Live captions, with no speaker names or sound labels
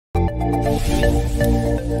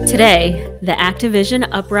Today, the Activision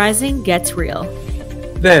uprising gets real.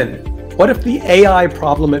 Then, what if the AI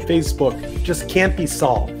problem at Facebook just can't be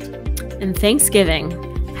solved? And Thanksgiving,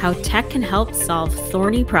 how tech can help solve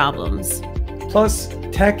thorny problems. Plus,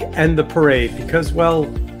 tech and the parade, because, well,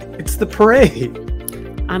 it's the parade.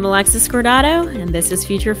 I'm Alexis Cordato, and this is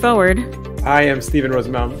Future Forward. I am Stephen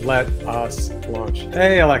Rosenbaum. Let us launch.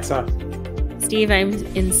 Hey, Alexa. Steve, I'm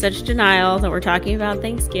in such denial that we're talking about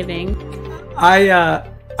Thanksgiving.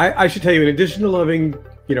 I should tell you, in addition to loving,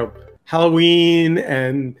 Halloween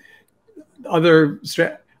and other,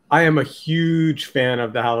 I am a huge fan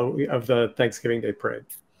of the Thanksgiving Day parade.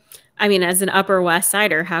 I mean, as an Upper West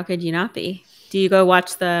Sider, how could you not be? Do you go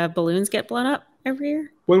watch the balloons get blown up every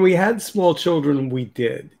year? When we had small children, we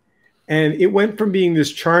did. And it went from being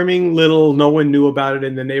this charming little, no one knew about it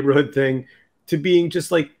in the neighborhood thing to being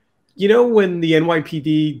just like, when the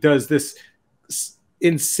NYPD does this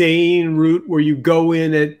insane route where you go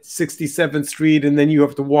in at 67th Street and then you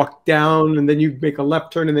have to walk down and then you make a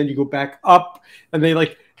left turn and then you go back up and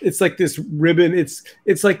it's like this ribbon.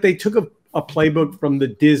 It's like they took a playbook from the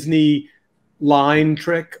Disney line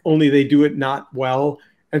trick, only they do it not well.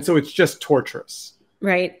 And so it's just torturous.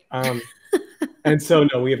 Right. And so,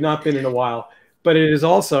 no, we have not been in a while, but it is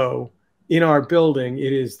also in our building.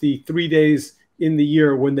 It is the 3 days in the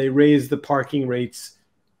year when they raise the parking rates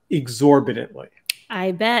exorbitantly.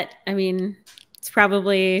 I bet. I mean, it's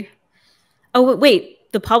probably. Oh,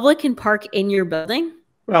 wait, the public can park in your building?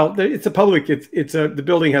 Well, it's a public. The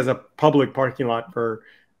building has a public parking lot for.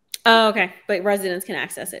 Oh, okay, but residents can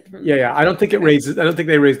access it. Yeah. I don't think it raises. I don't think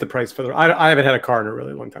they raised the price for the. I haven't had a car in a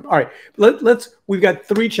really long time. All right, we've got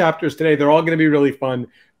 3 chapters today. They're all going to be really fun,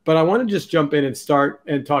 but I want to just jump in and start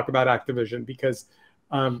and talk about Activision because,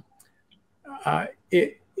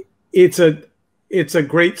 it's a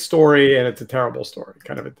great story and it's a terrible story,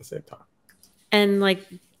 kind of at the same time. And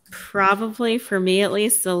probably for me at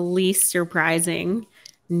least, the least surprising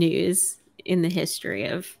news in the history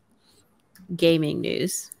of gaming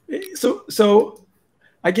news. So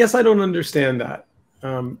I guess I don't understand that.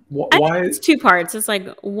 Why? It's 2 parts. It's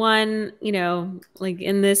one,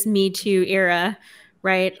 in this Me Too era,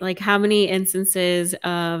 right? How many instances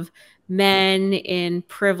of men in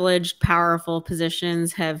privileged, powerful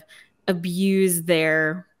positions have abused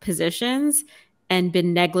their positions and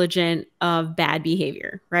been negligent of bad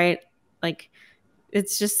behavior, right?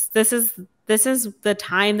 It's just this is the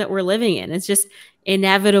time that we're living in. It's just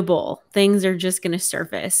inevitable. Things are just going to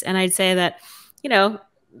surface. And I'd say that,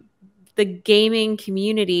 the gaming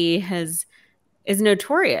community is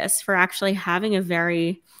notorious for actually having a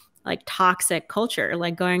very toxic culture,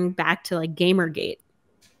 going back to Gamergate.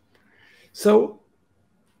 So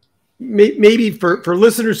maybe for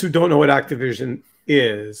listeners who don't know what Activision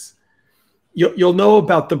is, you'll know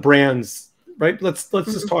about the brands, right? Let's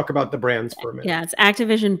just talk about the brands for a minute. Yeah, it's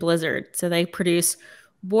Activision Blizzard. So they produce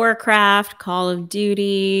Warcraft, Call of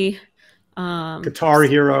Duty, Guitar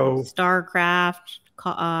Hero, StarCraft,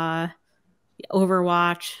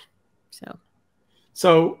 Overwatch.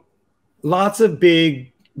 So lots of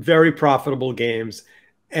big, very profitable games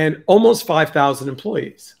and almost 5,000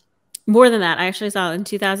 employees. More than that. I actually saw in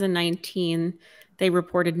 2019, they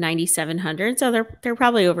reported 9,700. So they're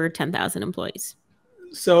probably over 10,000 employees.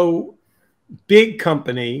 So big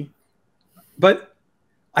company, but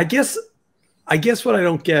I guess what I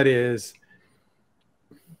don't get is,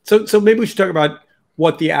 so maybe we should talk about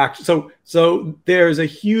what the act. So there's a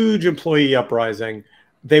huge employee uprising.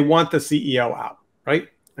 They want the CEO out, right?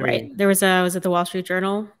 I mean, there was at the Wall Street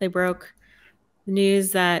Journal. They broke the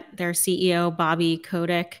news that their CEO, Bobby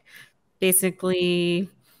Kotick, basically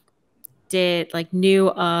knew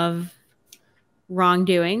of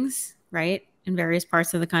wrongdoings, right, in various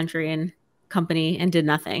parts of the country and company and did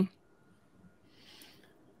nothing.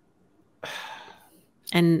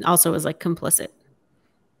 And also was complicit.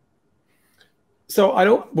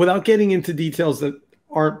 So without getting into details that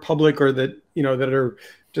aren't public or that, that are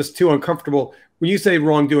just too uncomfortable, when you say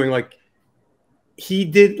wrongdoing, he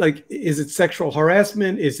did, is it sexual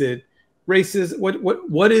harassment? Is it racist?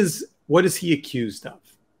 What is he accused of?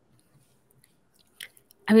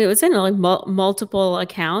 I mean, it was in multiple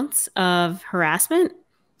accounts of harassment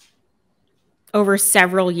over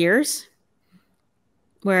several years,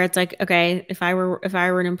 where it's okay, if I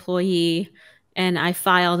were an employee and I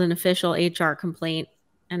filed an official HR complaint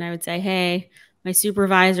and I would say, hey, my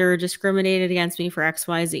supervisor discriminated against me for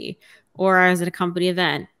XYZ, or I was at a company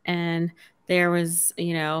event and there was,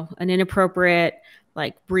 an inappropriate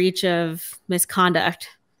breach of misconduct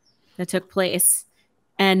that took place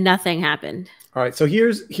and nothing happened. All right. So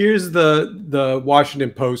here's the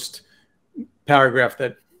Washington Post paragraph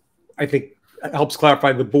that I think helps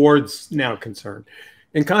clarify the board's now concern.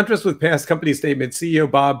 In contrast with past company statements, CEO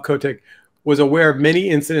Bob Kotick was aware of many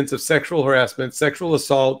incidents of sexual harassment, sexual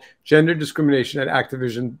assault, gender discrimination at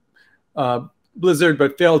Activision Blizzard,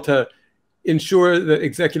 but failed to ensure that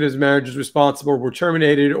executives' managers responsible were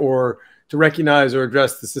terminated or to recognize or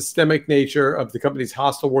address the systemic nature of the company's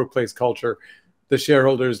hostile workplace culture. The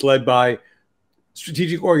shareholders, led by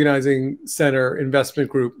Strategic Organizing Center Investment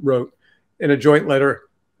Group, wrote in a joint letter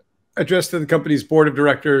addressed to the company's board of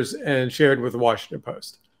directors and shared with the Washington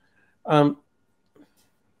Post.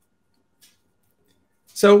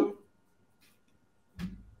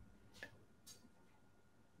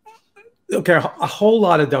 Okay, a whole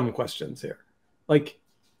lot of dumb questions here. Like,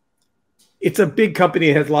 it's a big company,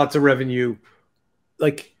 it has lots of revenue.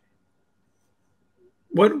 Like,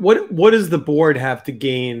 what does the board have to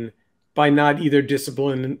gain by not either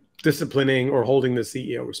disciplining or holding the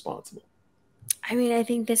CEO responsible? I mean, I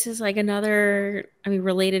think this is like another,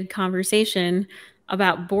 related conversation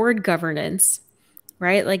about board governance,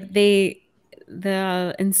 right? Like the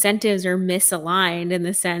incentives are misaligned in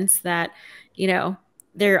the sense that,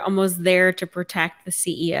 they're almost there to protect the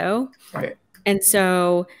CEO. Right. And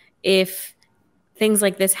so if things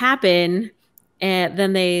like this happen, and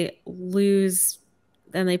then they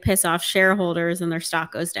piss off shareholders and their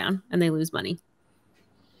stock goes down and they lose money.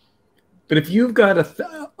 But if you've got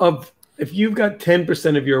if you've got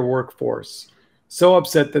 10% of your workforce so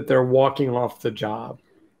upset that they're walking off the job,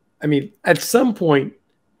 I mean, at some point,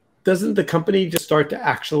 doesn't the company just start to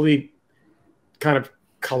actually kind of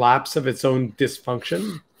collapse of its own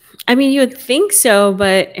dysfunction? I mean, you would think so,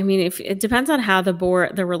 but I mean, if it depends on how the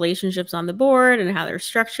relationships on the board and how they're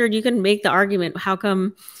structured, you can make the argument, how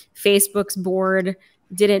come Facebook's board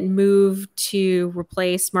didn't move to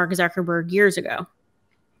replace Mark Zuckerberg years ago?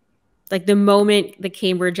 Like the moment the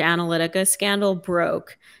Cambridge Analytica scandal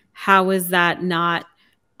broke, how is that not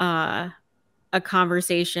a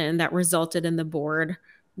conversation that resulted in the board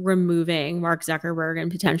removing Mark Zuckerberg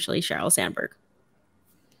and potentially Sheryl Sandberg?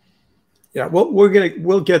 Yeah, well, we'll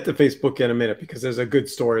get to Facebook in a minute because there's a good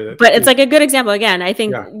story but it's like a good example. Again, I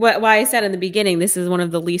think why I said in the beginning, this is one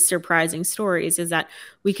of the least surprising stories, is that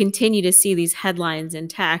we continue to see these headlines in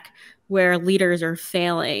tech where leaders are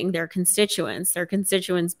failing their constituents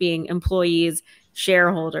being employees,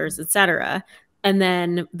 shareholders, etc. And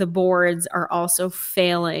then the boards are also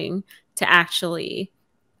failing to actually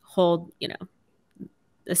hold, the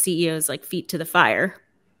CEO's like feet to the fire.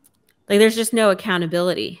 Like there's just no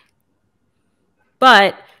accountability.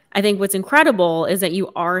 But I think what's incredible is that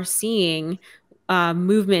you are seeing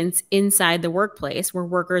movements inside the workplace where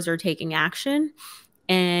workers are taking action,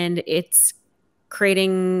 and it's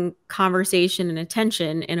creating conversation and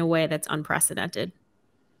attention in a way that's unprecedented.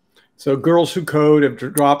 So Girls Who Code have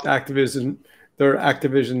dropped their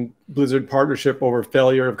Activision Blizzard partnership over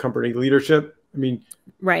failure of company leadership. I mean,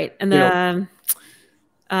 right. And the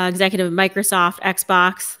executive of Microsoft,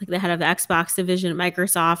 Xbox, like the head of the Xbox division at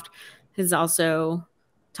Microsoft, has also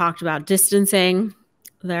talked about distancing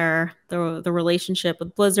the relationship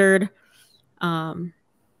with Blizzard. I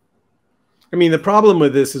mean, the problem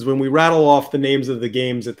with this is when we rattle off the names of the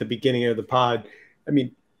games at the beginning of the pod, I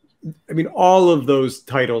mean, all of those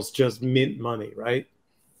titles just mint money, right?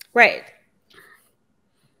 Right.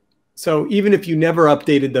 So even if you never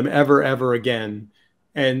updated them ever again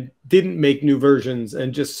and didn't make new versions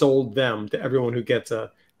and just sold them to everyone who gets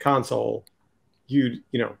a console,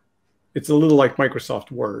 it's a little like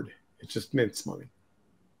Microsoft Word. It just mints money.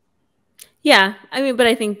 Yeah. I mean, but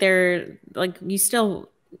I think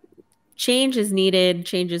change is needed,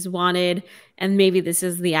 change is wanted, and maybe this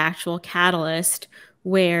is the actual catalyst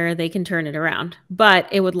where they can turn it around. But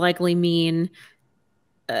it would likely mean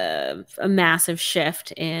a massive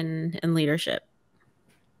shift in leadership.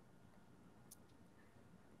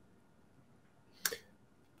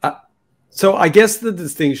 So I guess the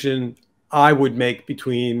distinction I would make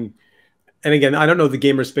between, and again, I don't know the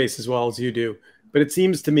gamer space as well as you do, but it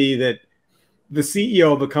seems to me that the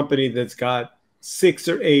CEO of a company that's got 6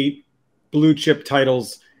 or 8 blue chip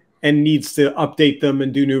titles and needs to update them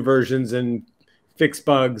and do new versions and fix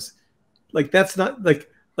bugs, like that's not like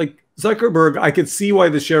Zuckerberg. I could see why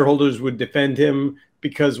the shareholders would defend him,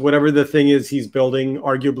 because whatever the thing is he's building,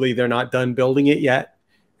 arguably they're not done building it yet,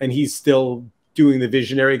 and he's still doing the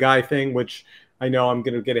visionary guy thing, which I know I'm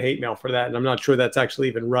going to get a hate mail for that, and I'm not sure that's actually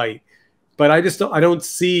even right. But I don't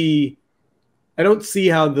see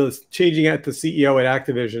how the changing at the CEO at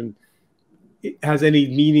Activision has any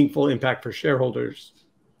meaningful impact for shareholders.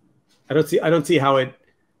 I don't see how it,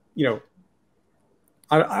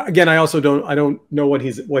 I also don't know what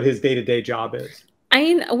his day-to-day job is. I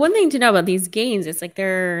mean, one thing to know about these games is like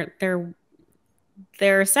they're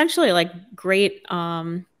essentially like great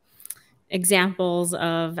examples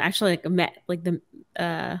of actually like the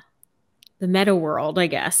meta world, I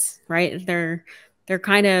guess, right? They're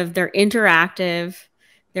kind of they're interactive,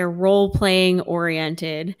 they're role playing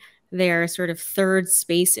oriented, they're sort of third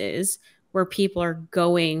spaces where people are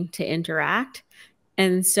going to interact.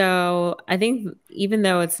 And so I think even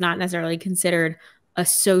though it's not necessarily considered a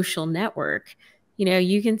social network, you know,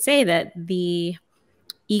 you can say that the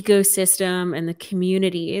ecosystem and the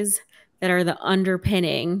communities that are the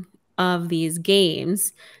underpinning of these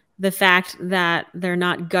games, the fact that they're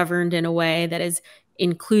not governed in a way that is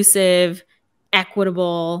inclusive,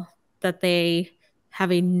 equitable, that they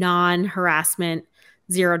have a non harassment,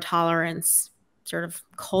 zero tolerance sort of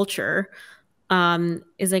culture,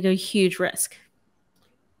 is like a huge risk.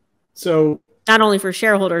 So, Not only for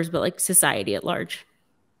shareholders, but like society at large.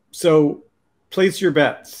 so place your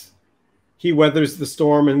bets. He weathers the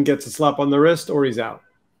storm and gets a slap on the wrist, or he's out.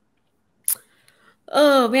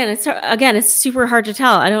 Oh man, it's super hard to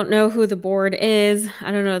tell. I don't know who the board is.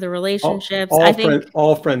 I don't know the relationships. I think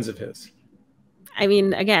all friends of his. I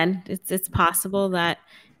mean, again, it's possible that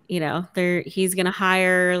he's going to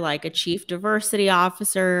hire like a chief diversity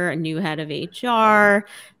officer, a new head of HR.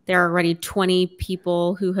 There are already 20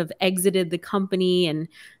 people who have exited the company and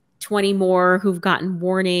 20 more who've gotten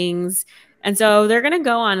warnings. And so they're going to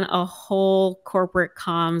go on a whole corporate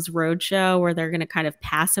comms roadshow where they're going to kind of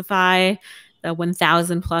pacify the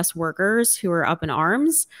 1,000 plus workers who are up in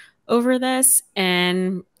arms over this.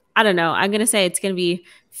 And I don't know, I'm going to say it's going to be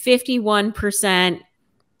 51%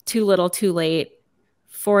 too little, too late,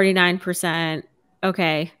 49%.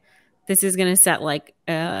 Okay, this is going to set like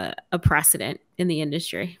a precedent in the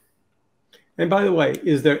industry. And by the way,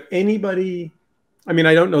 is there anybody, I mean,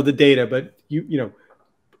 I don't know the data, but you know,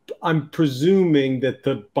 I'm presuming that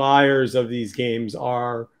the buyers of these games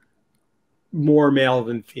are more male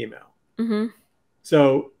than female. Mm-hmm.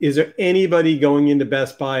 So is there anybody going into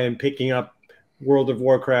Best Buy and picking up World of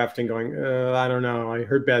Warcraft and going, I don't know, I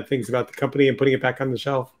heard bad things about the company, and putting it back on the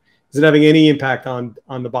shelf? Is it having any impact on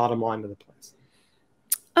the bottom line of the place?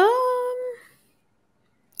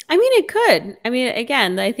 I mean, it could. I mean,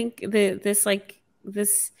 again, I think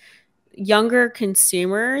this younger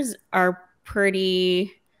consumers are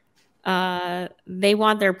pretty, they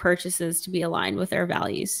want their purchases to be aligned with their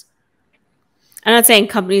values. I'm not saying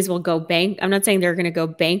companies will go I'm not saying they're going to go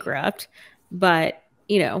bankrupt, but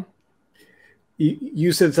You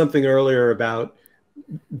said something earlier about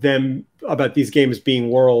these games being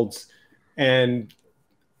worlds. And,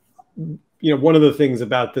 one of the things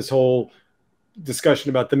about this whole discussion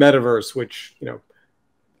about the metaverse, which,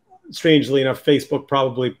 strangely enough, Facebook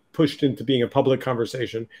probably pushed into being a public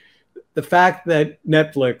conversation. The fact that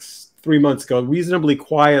Netflix 3 months ago, reasonably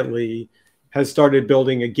quietly, has started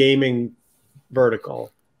building a gaming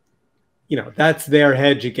vertical, that's their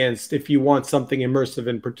hedge against, if you want something immersive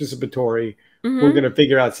and participatory, we're going to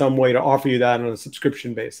figure out some way to offer you that on a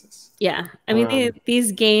subscription basis. Yeah. I mean,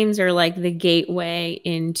 these games are like the gateway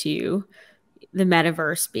into the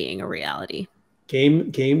metaverse being a reality.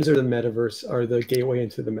 Games or the metaverse are the gateway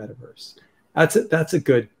into the metaverse. That's a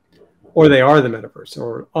good, or they are the metaverse,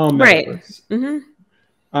 or metaverse. Right. Mm-hmm.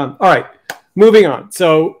 All right, moving on.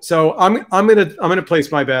 So I'm gonna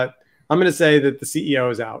place my bet. I'm gonna say that the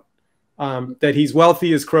CEO is out. That he's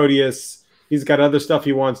wealthy as Crodius. He's got other stuff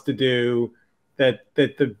he wants to do. That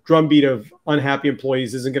the drumbeat of unhappy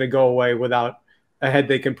employees isn't going to go away without a head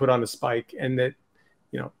they can put on a spike, and that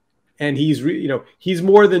and he's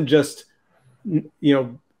more than just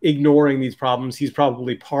ignoring these problems. He's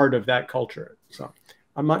probably part of that culture. So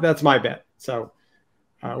that's my bet. So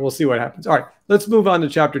we'll see what happens. All right, let's move on to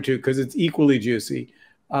chapter 2 because it's equally juicy,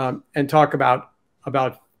 and talk about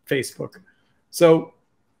Facebook. So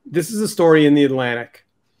this is a story in the Atlantic.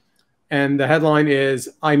 And the headline is,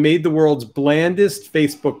 I made the world's blandest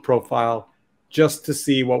Facebook profile just to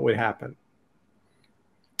see what would happen.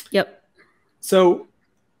 Yep. So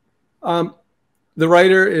the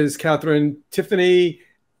writer is Caitlin Tiffany.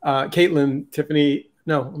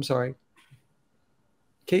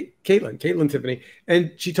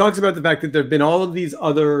 And she talks about the fact that there have been all of these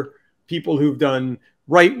other people who've done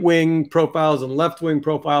right-wing profiles and left-wing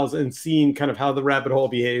profiles and seen kind of how the rabbit hole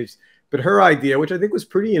behaves. But her idea, which I think was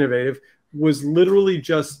pretty innovative, was literally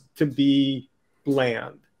just to be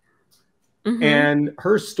bland. Mm-hmm. And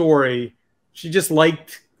her story, she just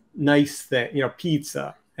liked nice things,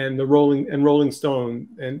 pizza and the Rolling Stone,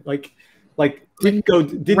 and like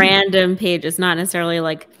random pages, not necessarily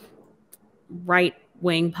like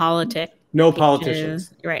right-wing politics. No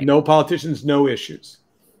politicians. Right. No politicians, no issues.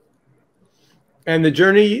 And the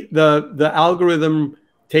journey, the algorithm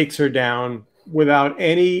takes her down without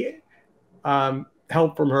any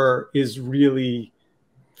help from her is really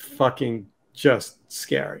fucking just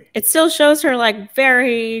scary. It still shows her like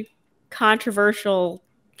very controversial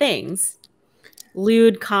things,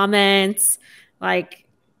 lewd comments, like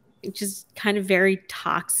just kind of very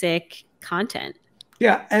toxic content.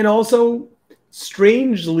 Yeah, and also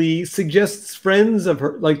strangely suggests friends of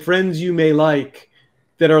her, like friends you may like,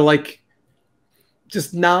 that are like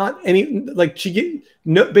just not any, like she get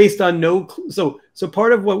no, based on no. So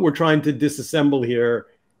part of what we're trying to disassemble here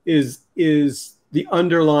is the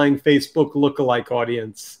underlying Facebook lookalike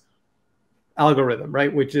audience algorithm,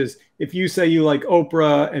 right? Which is if you say you like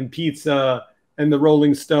Oprah and pizza and the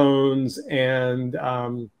Rolling Stones and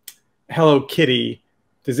Hello Kitty,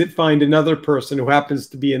 does it find another person who happens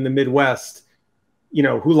to be in the Midwest, you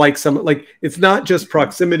know, who likes some, like, it's not just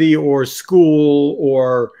proximity or school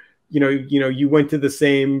or, you went to the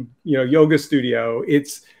same, yoga studio.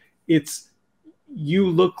 It's you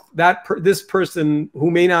look this person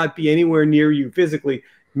who may not be anywhere near you physically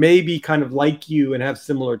may be kind of like you and have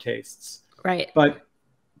similar tastes. Right. But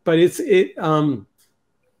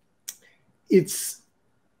it's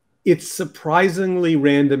surprisingly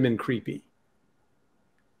random and creepy.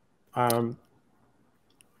 Are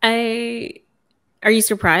you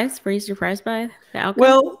surprised? Were you surprised by the outcome?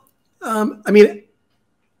 Well, I mean,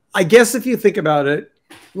 I guess if you think about it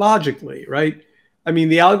logically, right? I mean,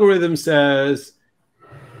 the algorithm says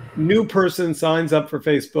new person signs up for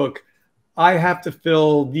Facebook. I have to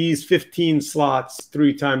fill these 15 slots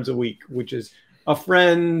 3 times a week, which is a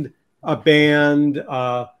friend, a band,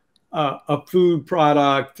 a food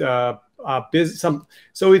product, a business.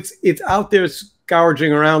 So it's out there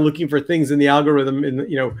gouging around looking for things in the algorithm,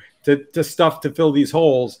 and to stuff to fill these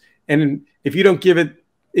holes. And if you don't give it,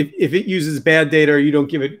 if it uses bad data or you don't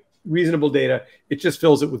give it reasonable data, it just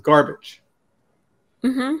fills it with garbage.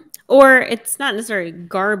 Mm-hmm. Or it's not necessarily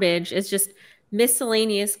garbage. It's just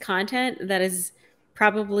miscellaneous content that is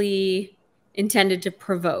probably intended to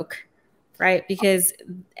provoke, right? Because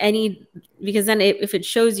then if it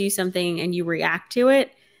shows you something and you react to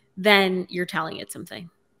it, then you're telling it something.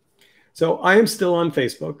 So I am still on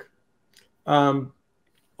Facebook,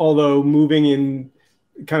 although moving in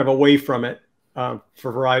kind of away from it for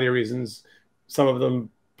a variety of reasons, some of them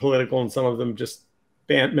political and some of them just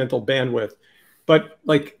mental bandwidth. But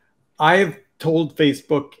like, I've told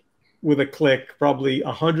Facebook with a click probably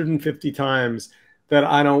 150 times that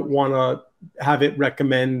I don't want to have it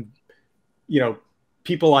recommend,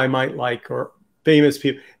 people I might like or famous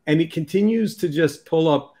people. And it continues to just pull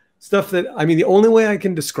up stuff that, I mean, the only way I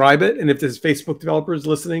can describe it, and if there's Facebook developers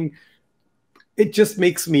listening, it just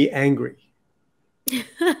makes me angry.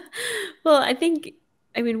 Well,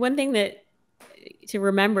 one thing that to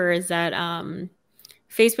remember is that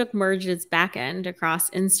Facebook merged its backend across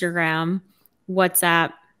Instagram,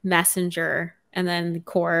 WhatsApp, Messenger, and then the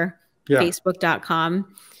core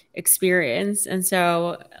Facebook.com experience. And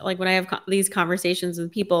so, like, when I have these conversations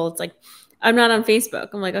with people, it's like, I'm not on Facebook.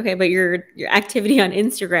 I'm like, okay, but your activity on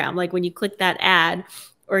Instagram, like when you click that ad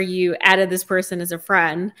or you added this person as a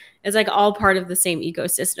friend, it's like all part of the same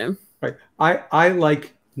ecosystem. Right. I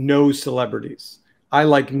like no celebrities. I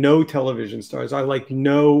like no television stars. I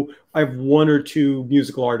have 1 or 2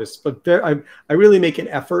 musical artists, but I really make an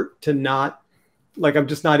effort to not, like, I'm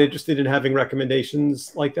just not interested in having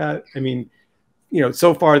recommendations like that. I mean,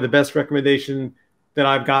 so far the best recommendation that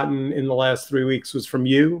I've gotten in the last 3 weeks was from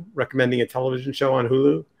you recommending a television show on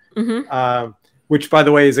Hulu, which, by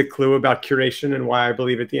the way, is a clue about curation and why I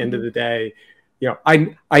believe at the end of the day,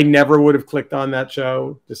 I never would have clicked on that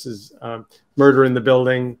show. This is Murder in the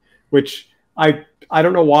Building, which I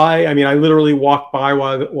don't know why. I mean, I literally walked by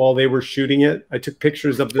while they were shooting it. I took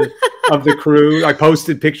pictures of the crew. I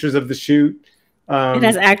posted pictures of the shoot. It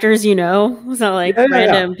has actors, it's not like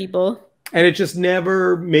random people. And it just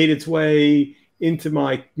never made its way into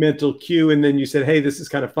my mental queue. And then you said, hey, this is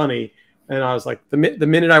kind of funny. And I was like, the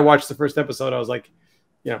minute I watched the first episode, I was like,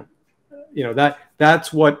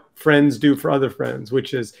 that's what friends do for other friends,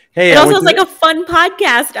 which is, hey, it also has like a fun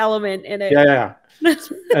podcast element in it. Yeah.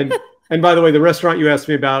 And by the way, the restaurant you asked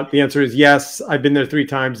me about, the answer is yes. I've been there 3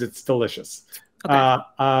 times. It's delicious.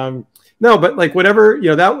 Okay. No, but like whatever,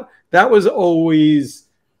 that was always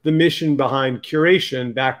the mission behind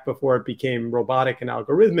curation back before it became robotic and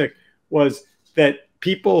algorithmic, was that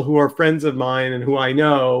people who are friends of mine and who I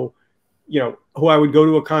know, who I would go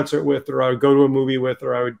to a concert with, or I would go to a movie with,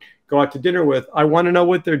 or I would go out to dinner with, I want to know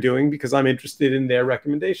what they're doing because I'm interested in their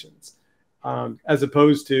recommendations, as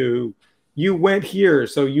opposed to, you went here,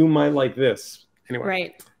 so you might like this.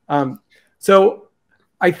 Anyway. Right. So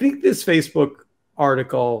I think this Facebook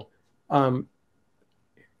article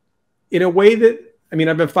in a way that, I mean,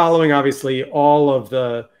 I've been following obviously all of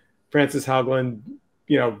the Frances Haugeland,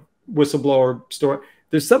 whistleblower story.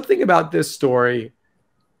 There's something about this story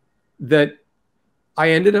that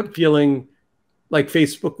I ended up feeling like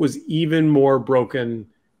Facebook was even more broken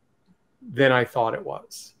than I thought it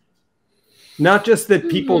was. Not just that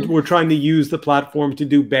people were trying to use the platform to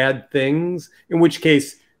do bad things, in which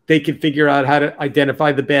case they could figure out how to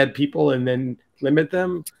identify the bad people and then limit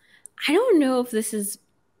them. I don't know if this is,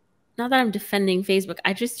 not that I'm defending Facebook,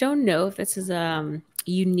 I just don't know if this is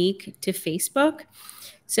unique to Facebook.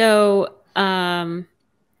 So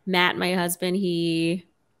Matt, my husband, he's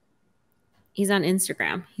on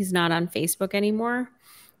Instagram. He's not on Facebook anymore.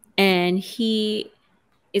 And he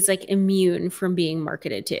is like immune from being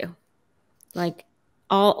marketed to. Like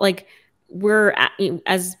we're,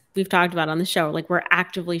 as we've talked about on the show, like we're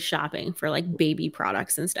actively shopping for like baby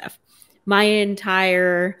products and stuff. My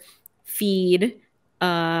entire feed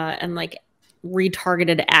and like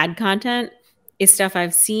retargeted ad content is stuff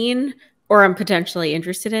I've seen or I'm potentially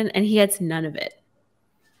interested in, and he gets none of it.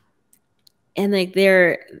 And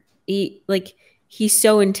like he's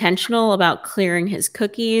so intentional about clearing his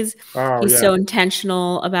cookies. He's so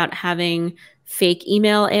intentional about having fake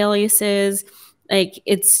email aliases. Like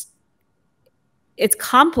it's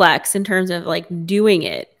complex in terms of like doing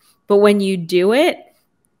it, but when you do it,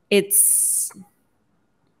 it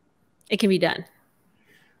can be done.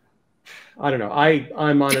 I don't know.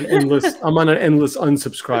 I'm on an endless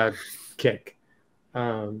unsubscribe kick.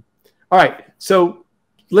 All right, so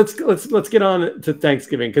let's get on to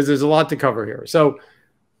Thanksgiving because there's a lot to cover here. So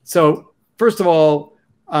first of all,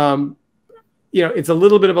 it's a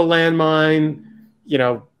little bit of a landmine.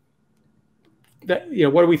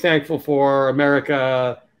 What are we thankful for?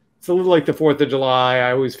 America. It's a little like the 4th of July.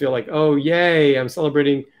 I always feel like, oh yay, I'm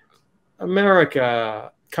celebrating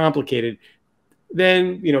America. Complicated.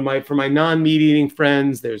 Then for my non-meat eating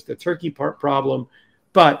friends, there's the turkey part problem.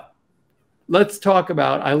 But let's talk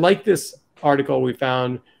about. I like this article we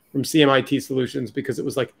found from CMIT Solutions because it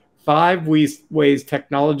was like 5 ways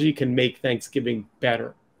technology can make Thanksgiving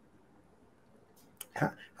better.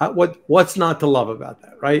 What's not to love about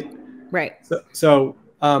that, right? Right. So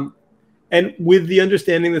and with the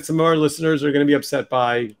understanding that some of our listeners are going to be upset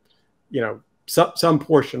by, some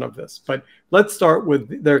portion of this, but let's start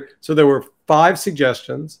with there were 5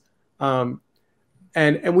 suggestions, and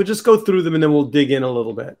we'll just go through them and then we'll dig in a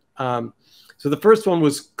little bit. So the first one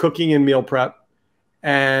was cooking and meal prep,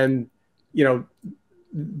 and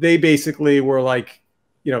they basically were like,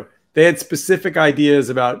 they had specific ideas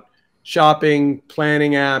about shopping,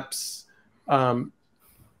 planning apps,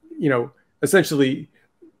 essentially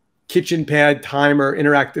kitchen pad, timer,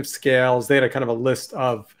 interactive scales. They had a kind of a list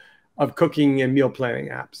of cooking and meal planning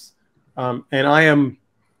apps. And I am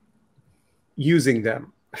using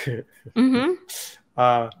them,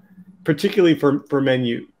 particularly for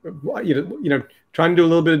menu, trying to do a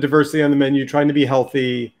little bit of diversity on the menu, trying to be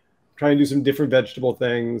healthy, trying to do some different vegetable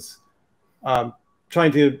things,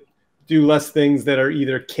 trying to do less things that are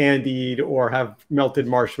either candied or have melted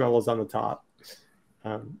marshmallows on the top.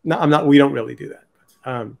 We don't really do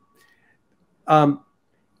that.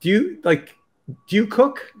 Do you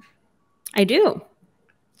cook? I do.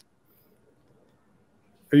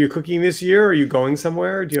 Are you cooking this year? Are you going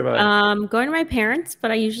somewhere? Do you have going to my parents,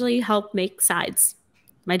 but I usually help make sides.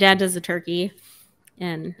 My dad does the turkey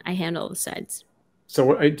and I handle the sides.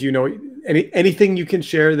 So do you know anything you can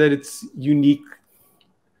share that it's unique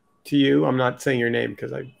to you? I'm not saying your name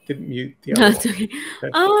because I didn't mute the other one. Okay.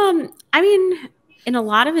 I mean, in a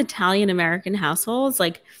lot of Italian American households,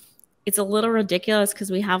 like it's a little ridiculous because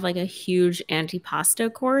we have like a huge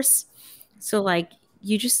antipasto course. So like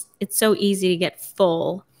it's so easy to get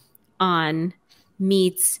full on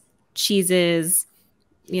meats, cheeses,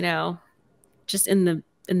 just in the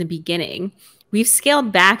beginning. We've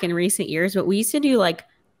scaled back in recent years, but we used to do like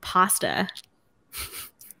pasta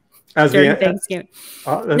during Thanksgiving.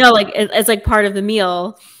 No, like it's like part of the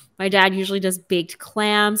meal. My dad usually does baked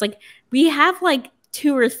clams. Like we have like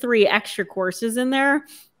 2 or 3 extra courses in there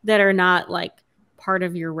that are not like part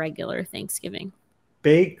of your regular Thanksgiving.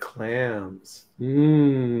 Baked clams.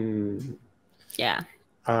 Yeah.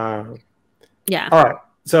 Yeah. All right.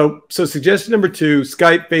 So suggestion number 2,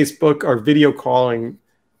 Skype, Facebook, or video calling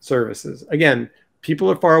services. Again, people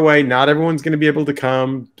are far away. Not everyone's going to be able to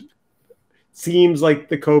come. Seems like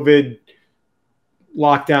the COVID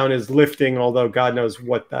lockdown is lifting, although God knows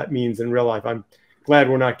what that means in real life. I'm glad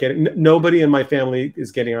we're not nobody in my family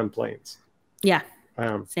is getting on planes. Yeah.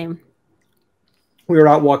 Same. We were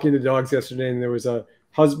out walking the dogs yesterday and there was a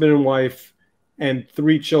husband and wife and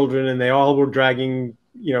 3 children, and they all were dragging,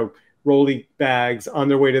 rolly bags on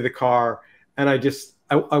their way to the car. And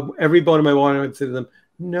every bone in my body would say to them,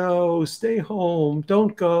 no, stay home.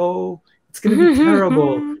 Don't go. It's going to be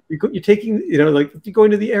terrible. You're taking, like if you're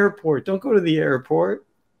going to the airport, don't go to the airport.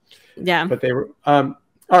 Yeah. But they were, all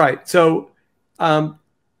right. So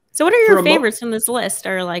what are your favorites from this list,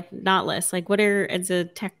 or like not list? Like, as a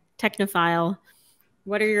technophile,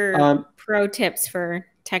 what are your pro tips for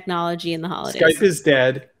technology in the holidays? Skype is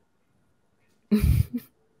dead.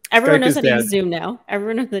 Everyone knows how to use Zoom now.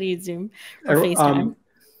 Everyone knows how to use Zoom or FaceTime.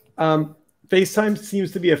 FaceTime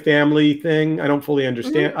seems to be a family thing. I don't fully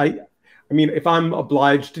understand. I mean, if I'm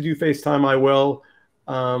obliged to do FaceTime, I will.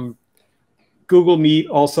 Google Meet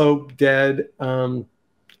also dead.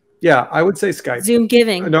 Yeah, I would say Skype. Zoom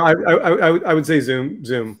giving. No, I would say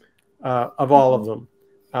Zoom of all of them.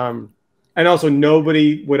 And also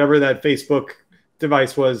nobody, whatever that Facebook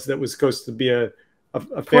device was that was supposed to be a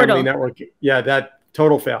family network. Yeah, that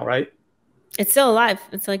total fail, right? It's still alive.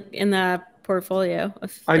 It's like in the portfolio.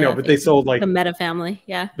 I know, but they sold like the Meta family.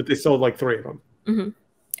 Yeah. But they sold like 3 of them.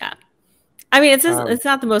 Yeah. I mean, it's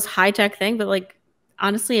not the most high tech thing, but like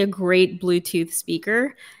honestly, a great Bluetooth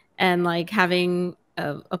speaker and like having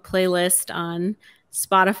a playlist on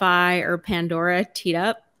Spotify or Pandora teed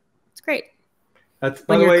up. It's great. That's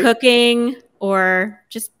when you're cooking or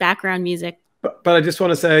just background music. But I just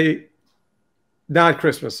want to say, not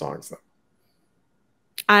Christmas songs though.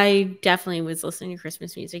 I definitely was listening to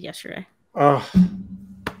Christmas music yesterday. Oh,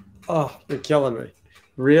 you're killing me.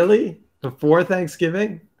 Really? Before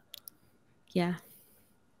Thanksgiving? Yeah.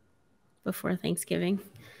 Before Thanksgiving.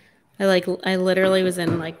 I literally was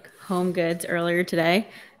in like Home Goods earlier today,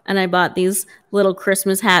 and I bought these little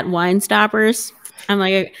Christmas hat wine stoppers. I'm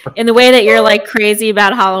like, in the way that you're like crazy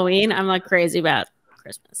about Halloween, I'm like crazy about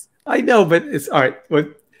Christmas. I know, but it's all right.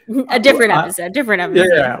 A different episode.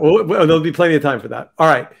 Yeah. Well, there'll be plenty of time for that. All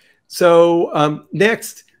right. So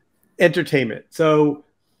next, entertainment. So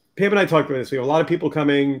Pam and I talked about this. We have a lot of people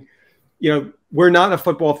coming. We're not a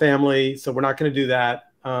football family, so we're not going to do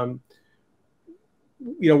that.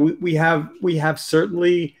 We have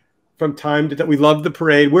certainly from time to time. We love the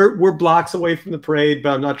parade. We're blocks away from the parade,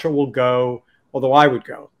 but I'm not sure we'll go. Although I would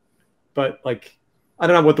go, but like I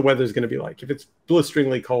don't know what the weather is going to be like. If it's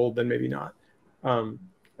blisteringly cold, then maybe not. And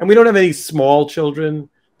we don't have any small children.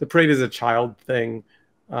 The parade is a child thing.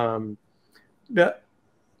 But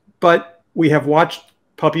we have watched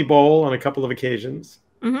Puppy Bowl on a couple of occasions.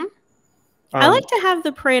 I like to have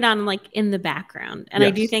the parade on like in the background. And yes.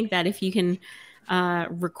 I do think that if you can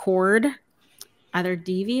record either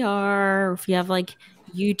DVR or if you have like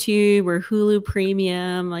YouTube or Hulu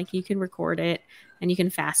Premium, like you can record it and you can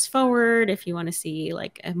fast forward if you want to see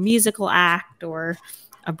like a musical act or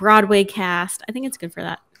a Broadway cast. I think it's good for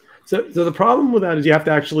that. So the problem with that is you have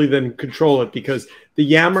to actually then control it because the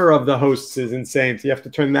yammer of the hosts is insane. So you have to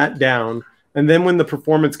turn that down. And then when the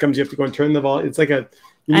performance comes, you have to go and turn the volume. It's like I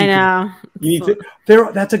know.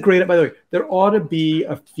 That's a great, by the way, there ought to be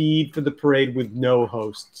a feed for the parade with no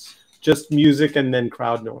hosts, just music and then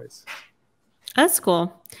crowd noise. That's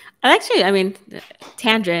cool.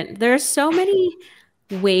 Tangent. There are so many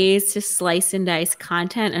ways to slice and dice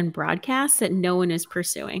content and broadcasts that no one is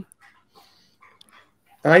pursuing.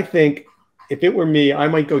 I think if it were me, I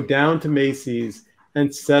might go down to Macy's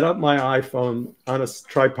and set up my iPhone on a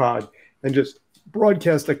tripod and just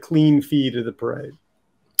broadcast a clean feed of the parade.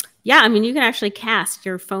 Yeah, I mean, you can actually cast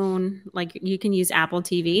your phone. Like you can use Apple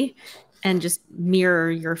TV and just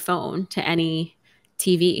mirror your phone to any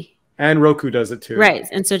TV. And Roku does it too. Right.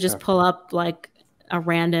 And so just pull up like a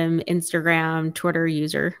random Instagram, Twitter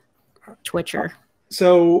user, Twitcher.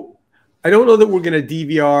 So I don't know that we're going to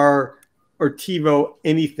DVR or TiVo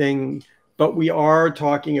anything, but we are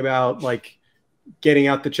talking about like getting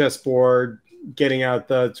out the chessboard, getting out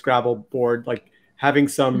the Scrabble board, like having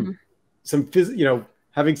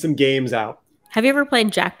having some games out. Have you ever played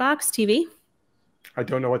Jackbox TV? I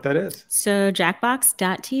don't know what that is. So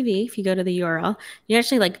jackbox.tv, if you go to the URL, you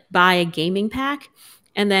actually like buy a gaming pack.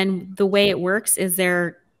 And then the way it works is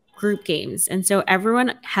they're group games. And so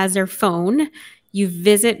everyone has their phone. You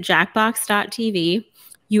visit jackbox.tv.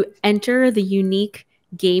 You enter the unique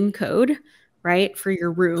game code, right, for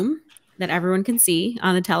your room that everyone can see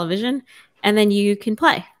on the television. And then you can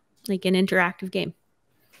play like an interactive game.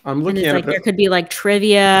 I'm looking at it. There could be like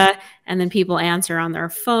trivia and then people answer on their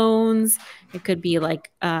phones. It could be like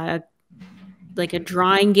a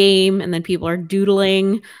drawing game and then people are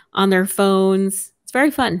doodling on their phones. It's very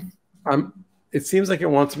fun. It seems like it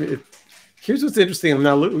wants me. Here's what's interesting. I'm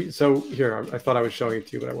now so here. I thought I was showing it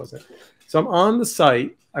to you, but I wasn't. So I'm on the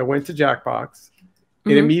site. I went to Jackbox,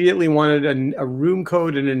 It immediately wanted a room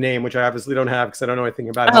code and a name, which I obviously don't have because I don't know anything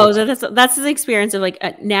about it. Oh, so that's the experience of like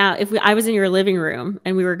now. If I was in your living room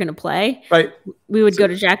and we were going to play, right, we would go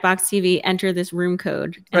to Jackbox TV, enter this room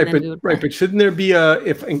code, and then we would play. But shouldn't there be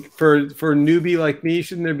for a newbie like me?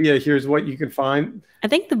 Shouldn't there be a here's what you can find? I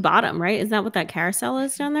think the bottom, right? Is that what that carousel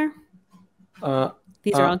is down there?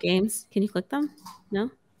 These are all games. Can you click them? No.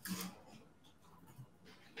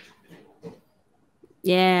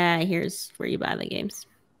 Yeah, here's where you buy the games.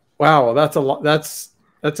 Wow, well, that's a lot. That's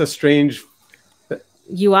a strange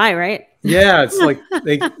UI, right? Yeah, it's like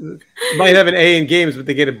they might have an A in games, but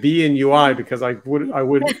they get a B in UI because I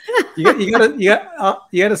would. You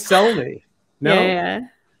gotta sell me. No. Yeah.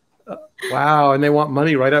 Wow, and they want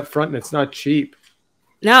money right up front, and it's not cheap.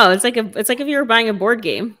 No, it's like if you were buying a board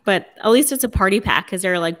game, but at least it's a party pack because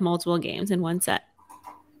there are like multiple games in one set.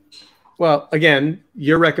 Well, again,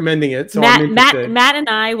 you're recommending it, so Matt and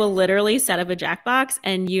I will literally set up a Jackbox,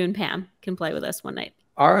 and you and Pam can play with us one night.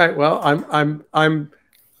 All right. Well,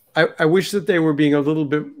 I wish that they were being a little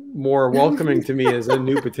bit more welcoming to me as a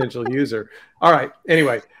new potential user. All right.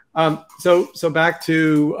 Anyway, so back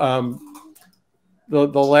to the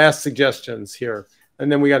last suggestions here,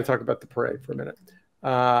 and then we got to talk about the parade for a minute,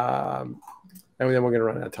 and then we're going to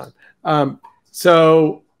run out of time.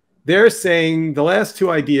 So they're saying the last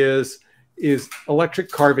two ideas is electric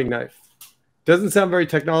carving knife. Doesn't sound very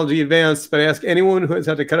technology advanced, but ask anyone who has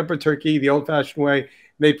had to cut up a turkey the old-fashioned way.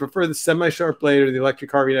 They prefer the semi-sharp blade or the electric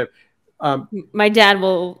carving knife. My dad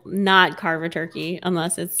will not carve a turkey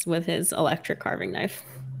unless it's with his electric carving knife.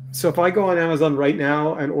 So if I go on Amazon right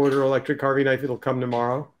now and order electric carving knife, it'll come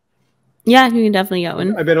tomorrow? Yeah, you can definitely get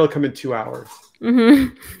one. I bet it'll come in 2 hours.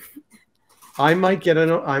 I might do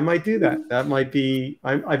that. That might be.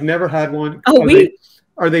 I've never had one. Oh,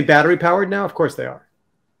 are they battery powered now? Of course they are.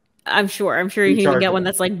 I'm sure you can get one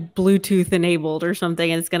that's like Bluetooth enabled or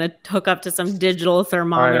something, and it's going to hook up to some digital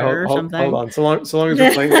thermometer or something. Hold on. So long as we're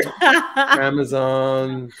playing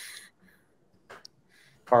Amazon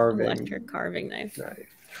electric carving knife.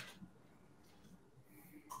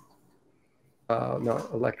 No,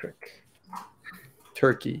 electric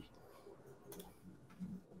turkey.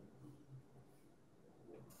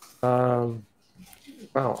 Wow.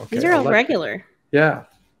 Okay. These are all regular. Yeah.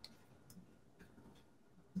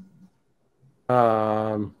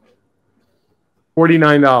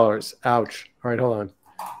 $49. Ouch. All right, hold on.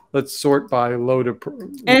 Let's sort by load of.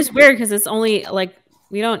 And it's weird because it's only like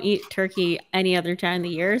we don't eat turkey any other time of the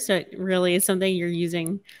year, so it really is something you're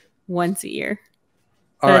using once a year.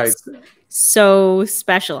 All right. So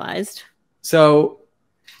specialized. So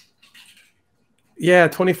yeah,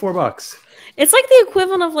 $24. It's like the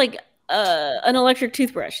equivalent of like an electric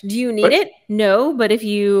toothbrush. Do you need it? No, but if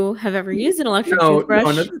you have ever used an electric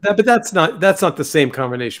toothbrush, but that's not the same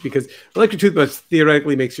combination because electric toothbrush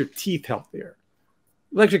theoretically makes your teeth healthier.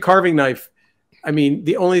 Electric carving knife, I mean,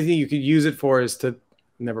 the only thing you could use it for is to.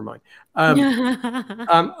 Never mind.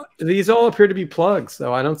 These all appear to be plugs,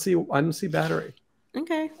 though. I don't see battery.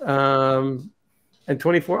 Okay. And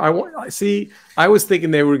 24. I was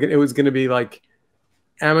thinking it was going to be like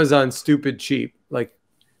Amazon stupid cheap. Like,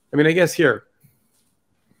 I mean, I guess here,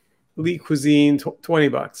 Elite Cuisine,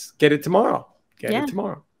 $20. Get it tomorrow. Get it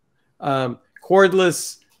tomorrow.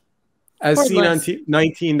 Cordless, seen on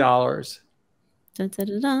 $19.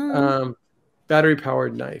 Battery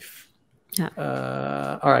powered knife. Yeah.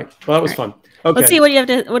 All right. Well, that was fun. Okay. Let's see what do you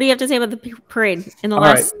have to say about the parade in the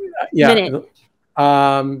last minute.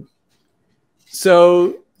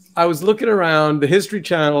 So I was looking around. The History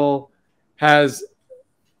Channel has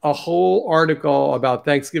a whole article about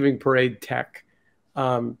Thanksgiving parade tech.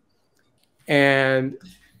 And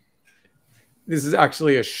this is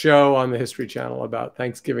actually a show on the History Channel about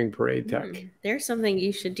Thanksgiving parade tech. There's something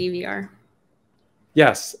you should DVR.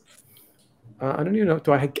 Yes. I don't even know.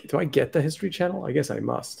 Do I get the History Channel? I guess I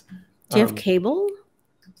must. Do you have cable?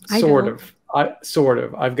 Sort of.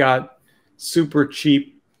 I've got super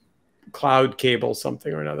cheap cloud cable,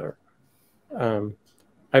 something or another. I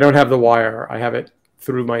don't have the wire. I have it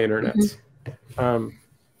through my internet. All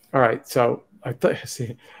right. So I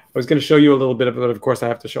was going to show you a little bit of it, but of course I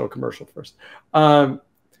have to show a commercial first.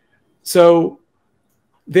 So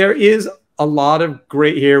there is a lot of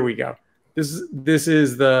great. Here we go. This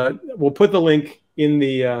is we'll put the link in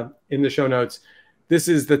the show notes. This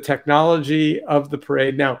is the technology of the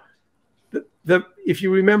parade. Now, if you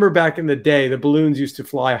remember back in the day, the balloons used to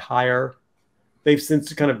fly higher. They've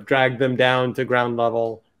since kind of dragged them down to ground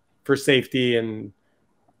level for safety. And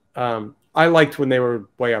I liked when they were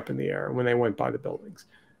way up in the air, when they went by the buildings.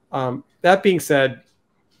 That being said,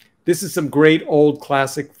 this is some great old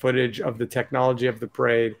classic footage of the technology of the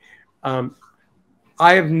parade.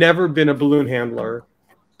 I have never been a balloon handler,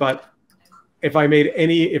 but if I made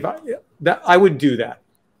any, I would do that.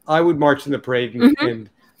 I would march in the parade and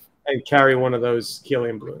carry one of those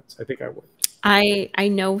helium balloons. I think I would. I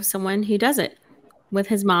know someone who does it with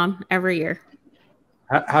his mom every year.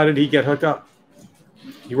 How did he get hooked up?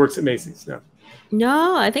 He works at Macy's now.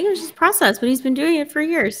 No, I think it was just process, but he's been doing it for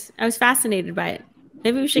years. I was fascinated by it.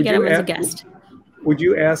 Maybe we should get him as a guest. Would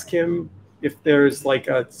you ask him if there's like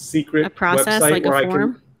a secret process, website like where a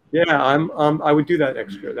form? I would do that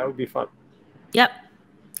next year. That would be fun. Yep,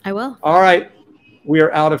 I will. All right, we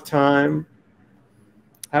are out of time.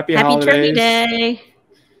 Happy holidays. Turkey Day.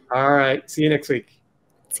 All right, see you next week.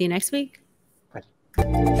 See you next week. Bye.